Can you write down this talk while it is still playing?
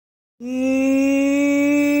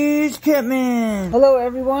Here's Catman. Hello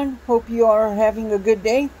everyone, hope you are having a good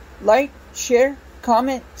day. Like, share,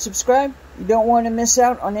 comment, subscribe. You don't want to miss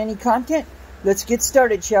out on any content. Let's get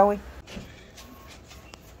started, shall we?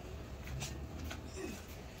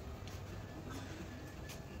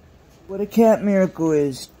 What a cat miracle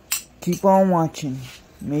is. Keep on watching.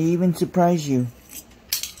 May even surprise you.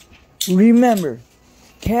 Remember,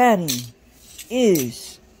 catting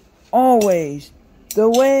is always the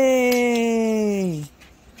way.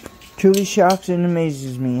 Truly shocks and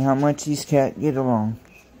amazes me how much these cats get along.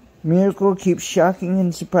 Miracle keeps shocking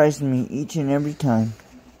and surprising me each and every time.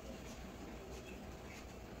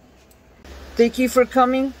 Thank you for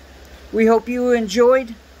coming. We hope you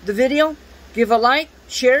enjoyed the video. Give a like,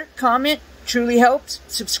 share, comment. Truly helps.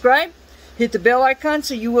 Subscribe. Hit the bell icon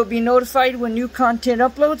so you will be notified when new content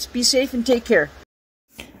uploads. Be safe and take care.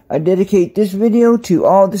 I dedicate this video to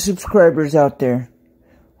all the subscribers out there.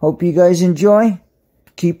 Hope you guys enjoy.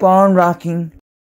 Keep on rocking.